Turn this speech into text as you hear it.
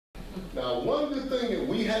Now, one good thing that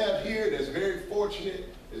we have here that's very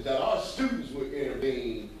fortunate is that our students will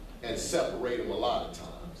intervene and separate them a lot of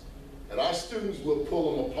times. And our students will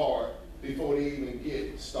pull them apart before they even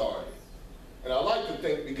get started. And I like to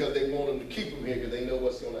think because they want them to keep them here because they know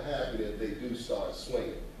what's going to happen if they do start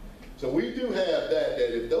swinging. So we do have that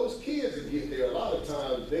if those kids get there, a lot of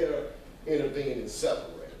times they're intervening and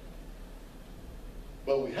separating.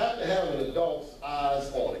 But we have to have an adult's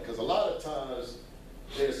eyes on it because a lot of times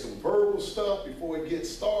there's some verbal stuff before it gets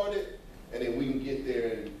started, and then we can get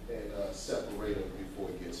there and separate them before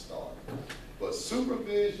it gets started. But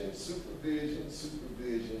supervision, supervision,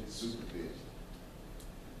 supervision, supervision.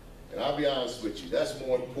 And I'll be honest with you, that's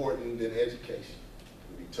more important than education,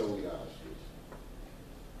 to be totally honest with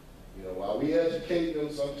you. You know, while we educate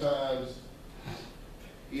them, sometimes,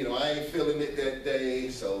 you know, I ain't feeling it that day,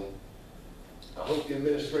 so I hope the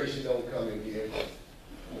administration don't come in here.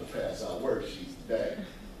 I'm gonna pass out worksheets today.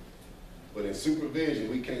 But in supervision,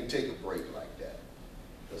 we can't take a break like that.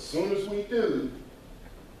 As soon as we do,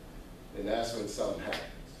 then that's when something happens.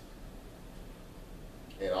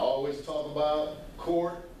 And I always talk about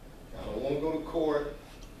court. I don't want to go to court.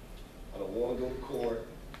 I don't want to go to court.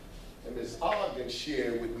 And Ms. Ogden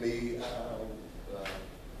shared with me,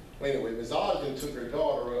 anyway, Ms. Ogden took her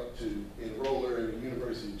daughter up to enroll her in the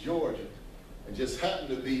University of Georgia, and just happened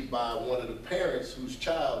to be by one of the parents whose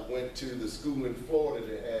child went to the school in Florida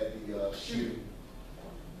that had the shooting.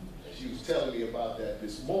 And she was telling me about that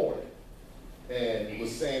this morning, and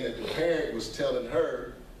was saying that the parent was telling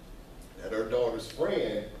her that her daughter's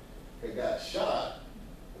friend had got shot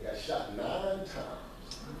 9 times.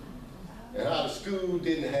 And how the school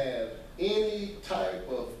didn't have any type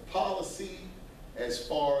of policy as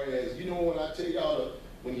far as, you know, when I tell y'all to,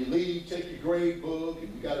 when you leave, take your grade book,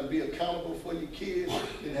 and you got to be accountable for your kids,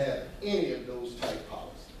 didn't have any of those type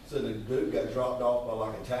policies. So the dude got dropped off by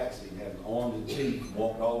like a taxi, had an armed chief,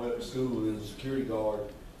 walked all the way up to school, and the security guard.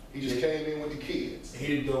 He just came in with the kids. He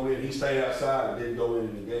didn't go in, he stayed outside and didn't go in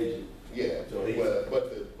and engage him. Yeah, So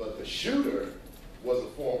but the shooter was a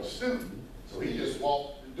former student, so he just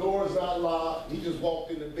walked, the doors not locked, he just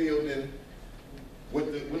walked in the building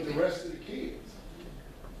with the rest of the kids.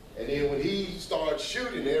 And then when he started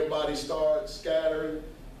shooting, everybody started scattering.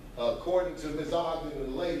 According to Ms. Ogden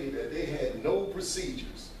and the lady, that they had no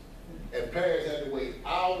procedures. And parents had to wait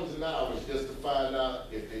hours and hours just to find out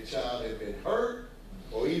if their child had been hurt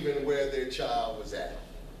or even where their child was at.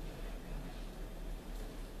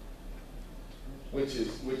 Which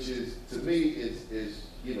is to me is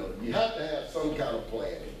you know, you have to have some kind of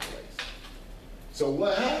plan in place. So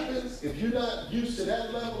what happens if you're not used to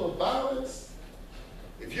that level of violence?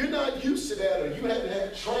 If you're not used to that, or you haven't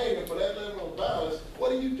had training for that level of violence,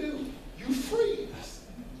 what do? You freeze.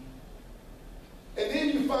 And then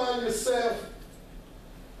you find yourself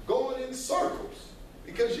going in circles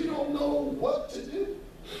because you don't know what to do.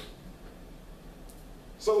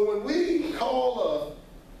 So when we call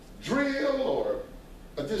a drill or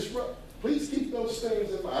a disrupt, please keep those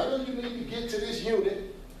things in mind. I know you need to get to this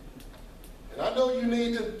unit, and I know you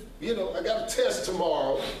need to, you know, I got a test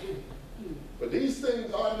tomorrow. But these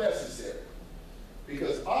things are necessary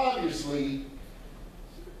because obviously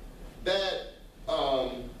that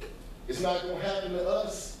it's not going to happen to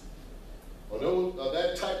us, or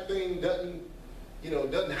that type thing doesn't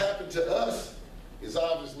happen to us is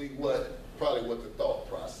obviously probably what the thought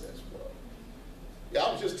process was. Yeah,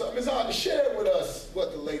 I was just talking, Ms. Ogden, share with us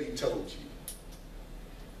what the lady told you.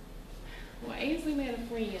 Well, Ainsley met a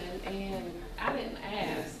friend, and I didn't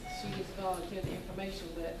ask. She just volunteered the information,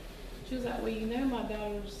 but she was like, well, you know, my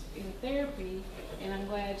daughter's in therapy, and I'm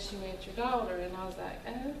glad she met your daughter. And I was like,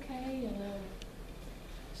 oh, okay. And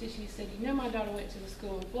so she said, you know, my daughter went to the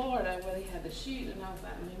school in Florida where they had the shoot. And I was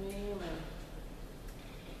like, ma'am.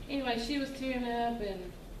 Anyway, she was tearing up,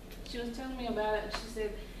 and she was telling me about it. And she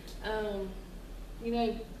said, you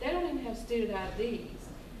know, they don't even have student IDs.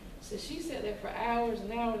 So she sat there for hours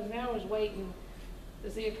and hours and hours waiting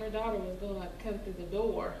to see if her daughter was going to come through the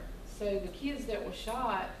door. So the kids that were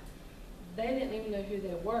shot, they didn't even know who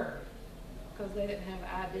they were because they didn't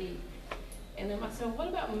have ID. And then I said, what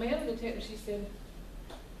about metal detectors? She said,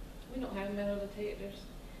 we don't have metal detectors.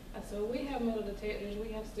 I said, well, we have metal detectors.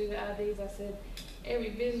 We have student IDs. I said,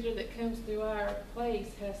 every visitor that comes through our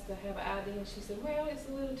place has to have an ID. And she said, well, it's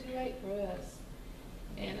a little too late for us.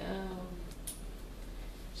 And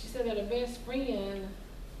she said that her best friend,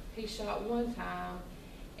 he shot one time,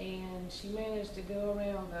 and she managed to go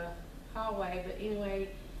around the hallway. But anyway,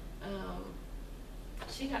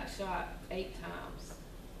 she got shot 8 times.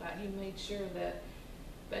 Like, he made sure that,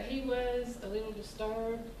 but he was a little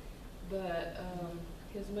disturbed, but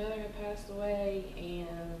his mother had passed away,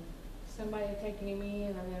 and somebody had taken him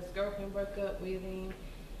in, and his girlfriend broke up with him.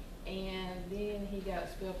 And then he got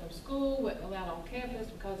expelled from school, wasn't allowed on campus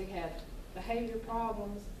because he had behavior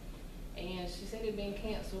problems. And she said he'd been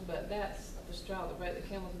canceled, but that's the straw that broke the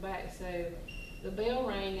camel's back. So the bell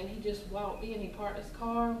rang and he just walked in. He parked his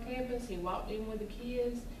car on campus. He walked in with the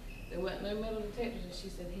kids. There wasn't no metal detectors, and she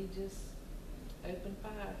said he just opened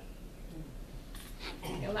fire.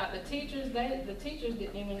 And like the teachers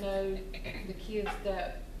didn't even know the kids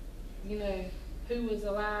that, you know, who was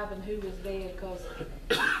alive and who was dead, because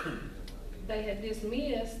they had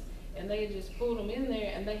dismissed and they had just pulled them in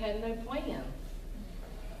there and they had no plan.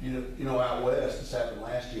 You know, out west, this happened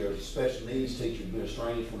last year, a special needs teacher had been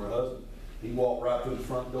estranged from her husband. He walked right through the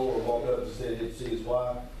front door, walked up and said he'd see his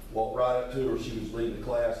wife, walked right up to her. She was leaving the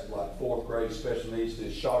class at like 4th grade special needs,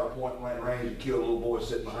 just shot her point blank range and killed a little boy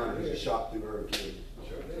sitting behind her. He just shot through her kid.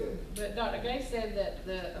 But Dr. Gay said that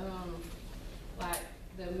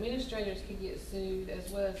the administrators could get sued as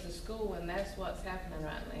well as the school, and that's what's happening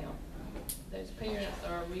right now. Those parents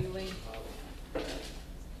are really.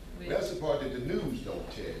 That's the part that the news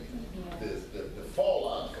don't tell you, the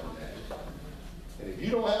fallout from that. And if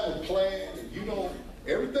you don't have a plan, if you don't,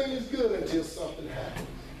 everything is good until something happens.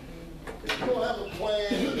 If you don't have a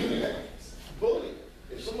plan, bullying.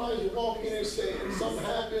 If somebody's walking in and saying, if something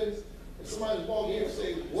happens, if somebody's walking in and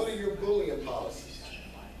saying, what are your bullying policies?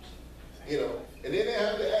 You know, and then they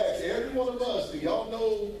have to ask every one of us, do y'all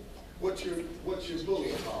know what's your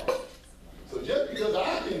bullying policy? So just because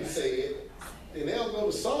I can say it, then they'll go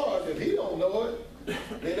to Sarge, if he don't know it,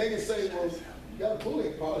 then they can say, well, you got a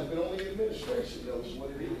bullying policy, but only the administration knows what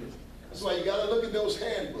it is. That's why you gotta look at those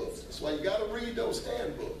handbooks. That's why you gotta read those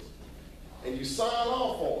handbooks. And you sign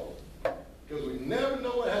off on them. Because we never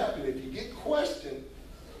know what happened. If you get questioned,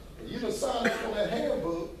 and you done signed up on that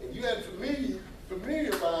handbook, and you hadn't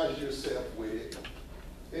familiarized yourself with it,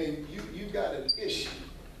 then you got an issue.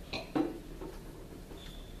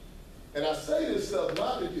 And I say this stuff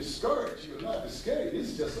not to discourage you, not to scare you. This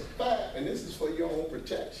is just a fact, and this is for your own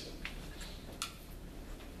protection.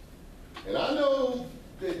 And I know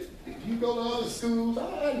that if you go to other schools,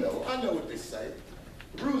 I know what they say.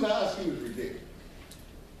 The Bruce High School is ridiculous.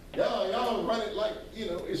 Y'all run it like, you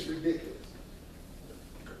know, it's ridiculous.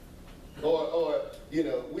 Or you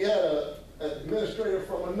know, we had an administrator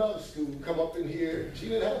from another school come up in here. She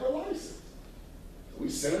didn't have her license. We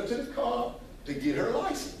sent her to the car to get her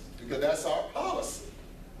license, because that's our policy.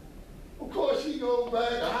 Of course, she goes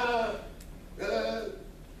back,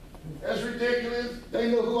 that's ridiculous.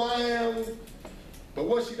 They know who I am. But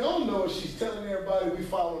what she don't know is she's telling everybody we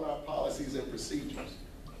following our policies and procedures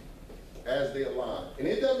as they align. And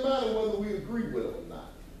it doesn't matter whether we agree with them or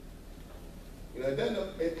not. You know,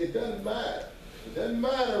 it doesn't matter. It doesn't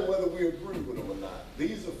matter whether we agree with them or not.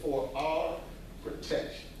 These are for our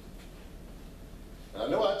protection. I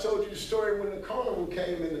know I told you the story when the carnival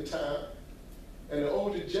came into town, and the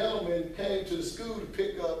older gentleman came to the school to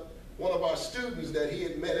pick up one of our students that he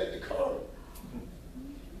had met at the carnival.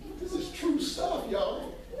 This is true stuff,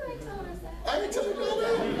 y'all. You ain't told us that. I ain't telling y'all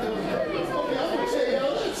that. Okay, I'm gonna tell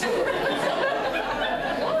y'all that story.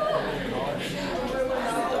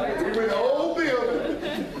 We were in the old building,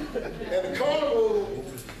 and the carnival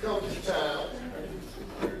comes to town,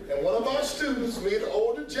 and one of our students met an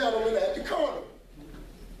older gentleman at the carnival.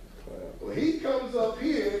 Well, he comes up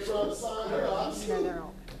here trying to sign her out of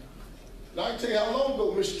school. Now I can tell you how long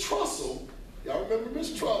ago, Miss Trussell, y'all remember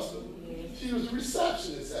Miss Trussell? She was the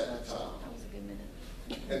receptionist at the time.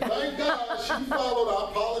 And thank God she followed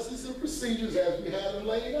our policies and procedures as we had them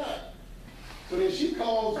laid out. So then she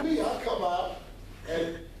calls me, I come out,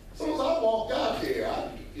 and as soon as I walked out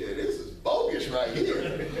there, this is bogus right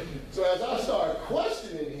here. So as I started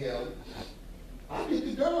questioning him, I get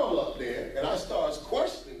the girl up there, and I start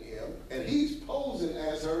questioning him, and he's posing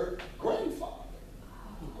as her grandfather.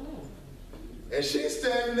 And she's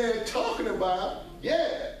standing there talking about,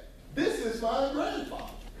 yeah, this is my grandfather.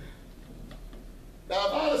 Now,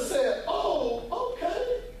 if I'd have said, oh,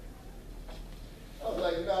 okay, I was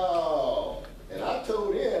like, no. And I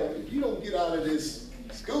told him, if you don't get out of this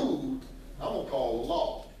school, I'm going to call the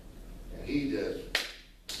law. And he just,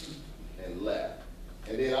 and left.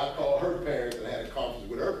 And then I called her parents and had a conference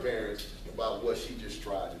with her parents about what she just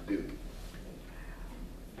tried to do.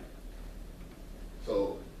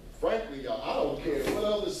 So, frankly, y'all, I don't care what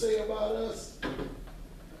others say about us,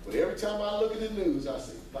 but every time I look at the news, I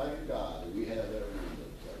say, thank God that we have that rule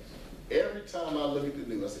in place. Every time I look at the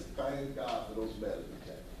news, I say, thank God for those metal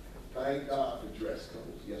detectors. Thank God for dress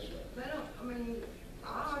codes. Yes, ma'am. They don't, I mean,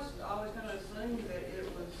 I always kind of assumed that it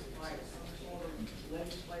was like some sort of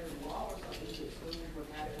legislative law or something that schools would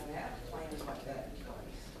have to have plans like that in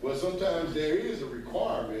place. Well, sometimes there is a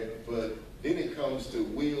requirement, but then it comes to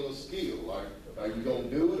will or skill, like, are you gonna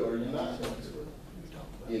do it or are you not gonna do it?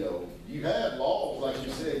 You know, you have laws, like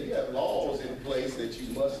you said, you have laws in place that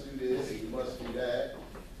you must do this and you must do that.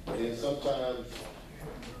 And then sometimes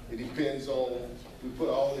it depends on, we put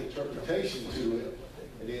all the interpretation to it,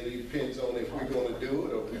 and then it depends on if we're gonna do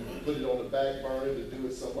it or we put it on the back burner to do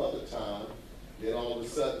it some other time. Then all of a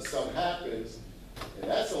sudden something happens, and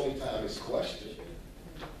that's the only time it's questioned.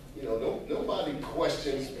 You know, nobody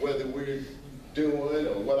questions whether we're doing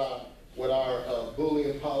or what our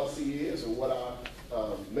bullying policy is or what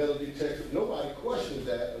our metal detector, nobody questions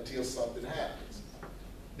that until something happens.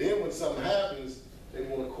 Then when something happens, they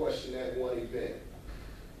want to question that one event.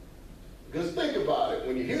 Because think about it,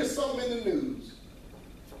 when you hear something in the news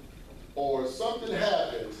or something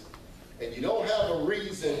happens and you don't have a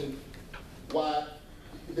reason why,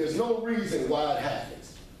 there's no reason why it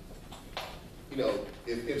happens. You know,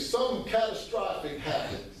 if something catastrophic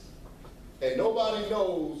happens and nobody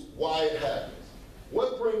knows why it happens,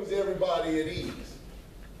 what brings everybody at ease?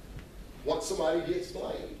 Once somebody gets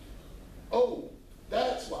blamed. Oh,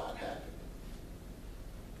 that's why it happened.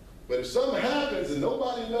 But if something happens and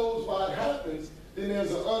nobody knows why it happens, then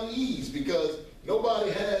there's an unease because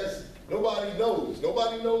nobody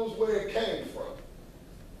knows where it came from.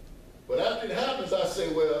 But after it happens, I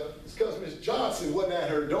say, well, it's because Miss Johnson wasn't at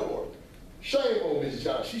her door. Shame on Miss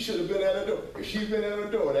Johnson, she should have been at her door. If she'd been at her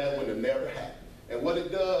door, that would have never happened. And what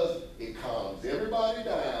it does, it calms everybody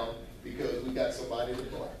down because we got somebody to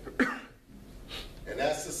blame. And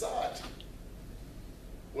that's society.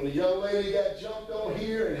 When the young lady got jumped on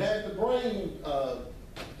here and had the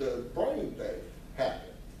brain thing happen,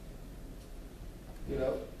 you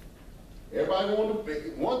know, everybody wanted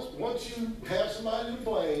to, once you have somebody to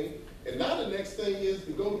blame, and now the next thing is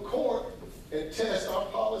to go to court and test our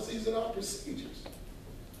policies and our procedures.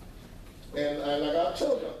 And like I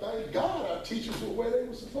told you, thank God our teachers were where they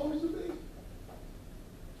were supposed to be.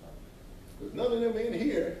 There's none of them in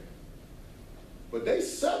here, but they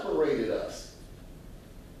separated us.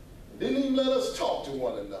 Didn't even let us talk to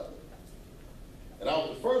one another. And I was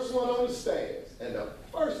the first one on the stands, and the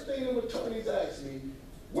first thing the attorneys asked me,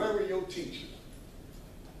 where were your teachers?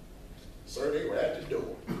 Sir, they were at the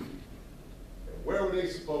door. And where were they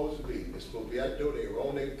supposed to be? They were supposed to be at the door, they were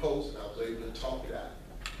on their post, and I was able to talk it out.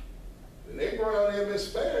 And they brought in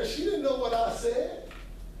Miss Ferris, she didn't know what I said.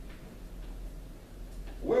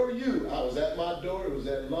 Where were you? I was at my door, it was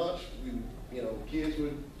at lunch, kids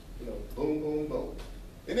would, boom, boom, boom.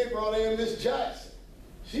 Then they brought in Miss Jackson.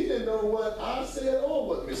 She didn't know what I said or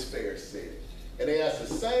what Miss Ferris said. And they asked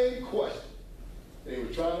the same question. They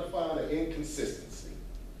were trying to find an inconsistency.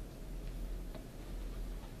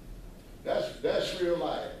 That's real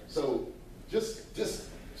life. So just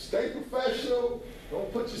stay professional.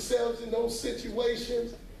 Don't put yourselves in those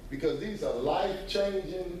situations because these are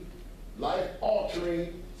life-changing,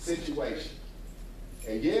 life-altering situations.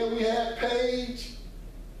 And yeah, we have Paige,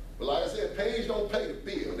 but like I said, Paige don't pay the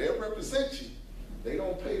bill. They'll represent you. They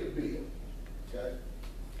don't pay the bill. Okay?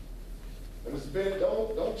 And Mr. Bennett,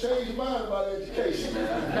 don't change your mind about education.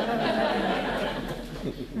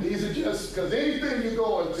 These are just, because anything you're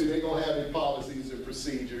going to, they're going to have their policies and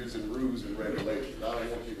procedures and rules and regulations. I don't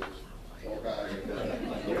want you to walk out here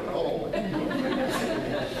and go home.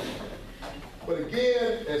 But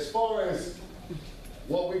again, as far as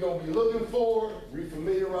what we're going to be looking for,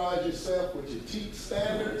 refamiliarize yourself with your TEAC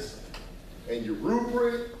standards and your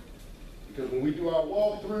rubric, because when we do our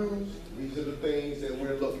walkthroughs, these are the things that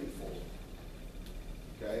we're looking for.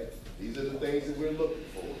 Okay, these are the things that we're looking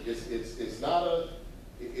for. It's not a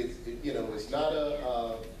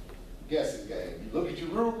guessing game. You look at your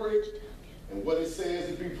rubric and what it says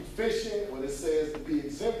to be proficient, what it says to be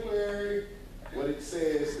exemplary, what it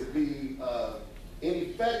says to be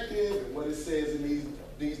ineffective, and what it says it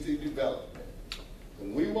needs to develop.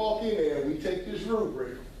 When we walk in there, we take this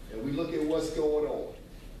rubric and we look at what's going on,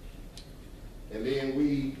 and then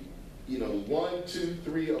we, 1, 2,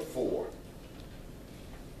 3, or 4.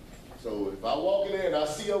 So if I walk in there and I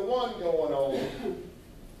see a 1 going on,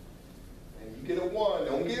 and you get a 1,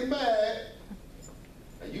 don't get mad.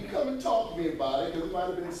 Now you come and talk to me about it, because there might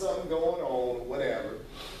have been something going on, or whatever.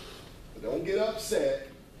 But don't get upset.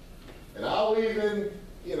 And I'll even,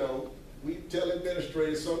 we tell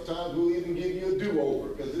administrators sometimes we'll even give you a do-over,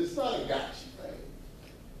 because it's not a gotcha thing.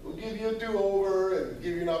 We'll give you a do-over and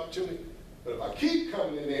give you an opportunity. But if I keep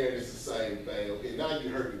coming in there and it's the same thing, okay, now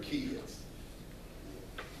you're hurting kids.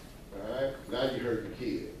 All right, now you hurt the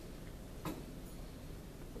kid.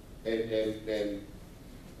 And at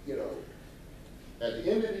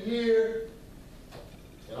the end of the year,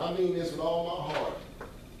 and I mean this with all my heart,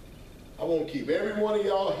 want to keep every one of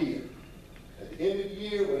y'all here. At the end of the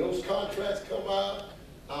year, when those contracts come out,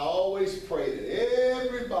 I always pray that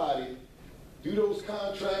everybody do those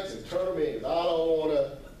contracts and turn them in, 'cause I don't want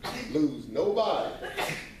to lose nobody.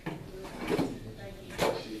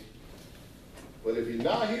 But if you're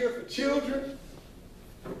not here for children,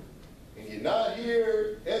 and you're not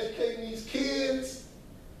here educating these kids,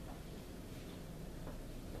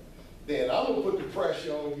 then I'm gonna put the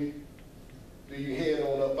pressure on you till you head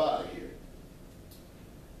on up out of here.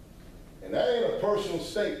 And that ain't a personal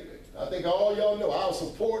statement. I think all y'all know I'll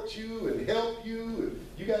support you and help you.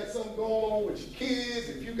 If you got something going on with your kids,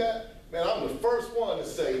 if you got, man, I'm the first one to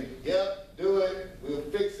say, yep, do it, we'll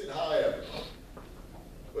fix it however.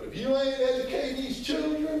 But if you ain't educating these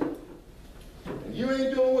children, and you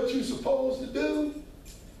ain't doing what you're supposed to do,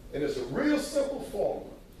 and it's a real simple formula.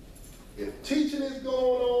 If teaching is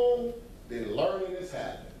going on, then learning is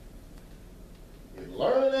happening. If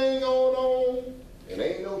learning ain't going on, then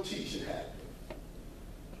ain't no teaching happening.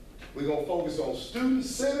 We're gonna focus on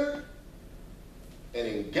student-centered and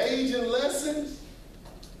engaging lessons,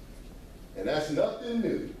 and that's nothing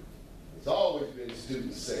new. It's always been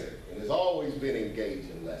student-centered, and it's always been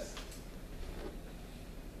engaging lessons.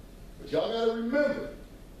 But y'all gotta remember,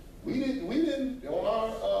 we didn't, on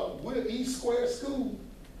our, we're East Square School,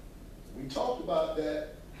 we talked about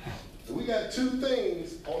that. So we got two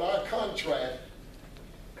things on our contract.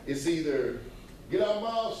 It's either get our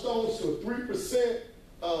milestones to a 3%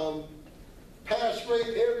 pass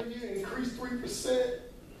rate every year, increase 3%,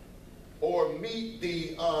 or meet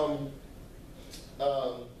the,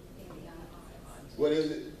 what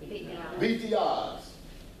is it? Beat the odds.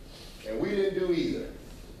 And we didn't do either.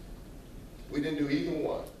 We didn't do either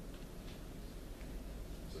one.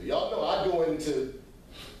 So y'all know I go into,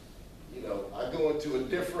 I go into a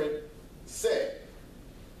different set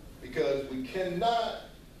because we cannot,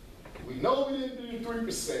 we know we didn't do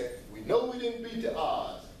 3%, we know we didn't beat the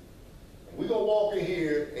odds, and we're gonna walk in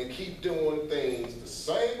here and keep doing things the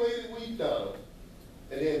same way that we've done them,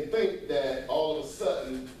 and then think that all of a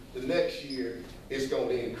sudden the next year it's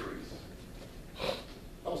gonna increase.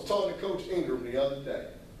 I was talking to Coach Ingram the other day,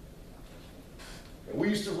 and we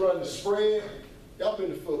used to run the spread. Y'all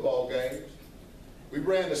been to football games. We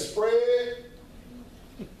ran the spread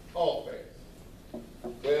offense.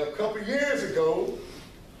 Well, a couple years ago,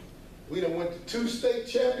 we done went to 2 state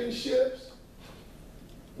championships.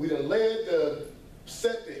 We done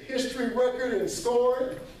set the history record in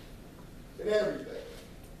scoring and everything.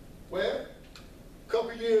 Well, a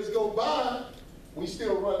couple years go by, we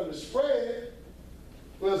still running the spread,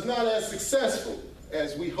 but it's not as successful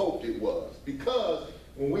as we hoped it was, because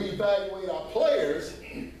when we evaluate our players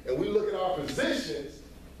and we look at our positions,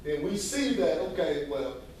 then we see that, okay,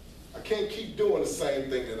 well, I can't keep doing the same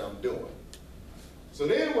thing that I'm doing. So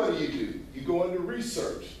then what do? You go into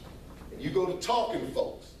research, and you go to talking to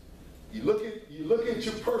folks. You look at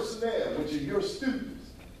your personnel, which are your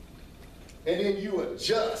students, and then you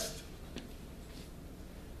adjust.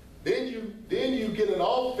 Then you get an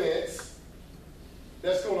offense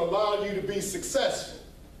that's going to allow you to be successful.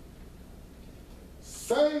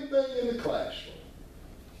 Same thing in the classroom.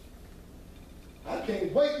 I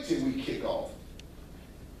can't wait till we kick off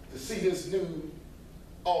to see this new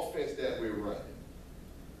offense that we're running.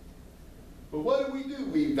 But what do?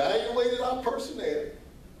 We evaluated our personnel.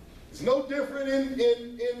 It's no different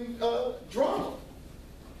in drama.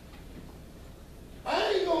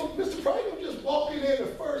 I ain't gonna, Mr. Price, I'm just walking in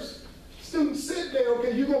the first student sitting there,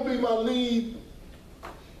 okay, you're gonna be my lead.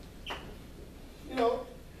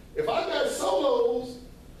 If I got solos,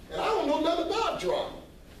 and I don't know nothing about drama,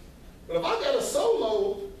 but if I got a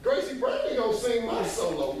solo, Gracie Brown ain't gonna sing my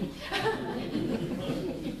solo.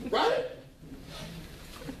 Right?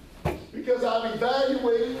 Because I've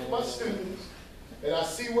evaluated my students, and I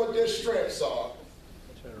see what their strengths are,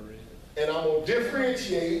 and I'm gonna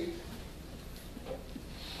differentiate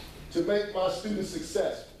to make my students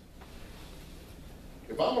successful.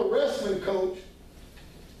 If I'm a wrestling coach,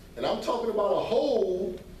 and I'm talking about a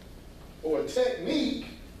hold or a technique,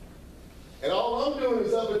 and all I'm doing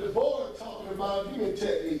is up at the board talking about you in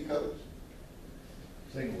technique, coach.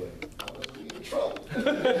 Single leg. We in trouble. We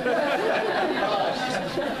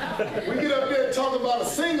get up there and talk about a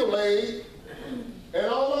single leg, and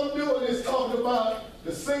all I'm doing is talking about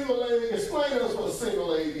the single leg. Explain to us what a single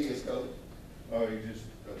leg is, coach. Oh, you just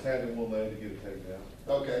attack one leg to get a takedown.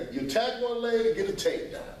 Okay, you attack one leg to get a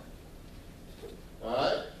takedown. All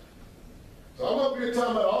right? So I'm up here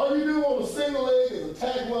talking about all you do on a single leg is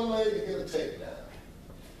attack one leg to get a takedown.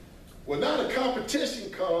 Well, now the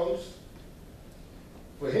competition comes.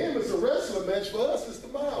 For him, it's a wrestling match. For us, it's the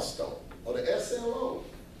milestone, or the SLO.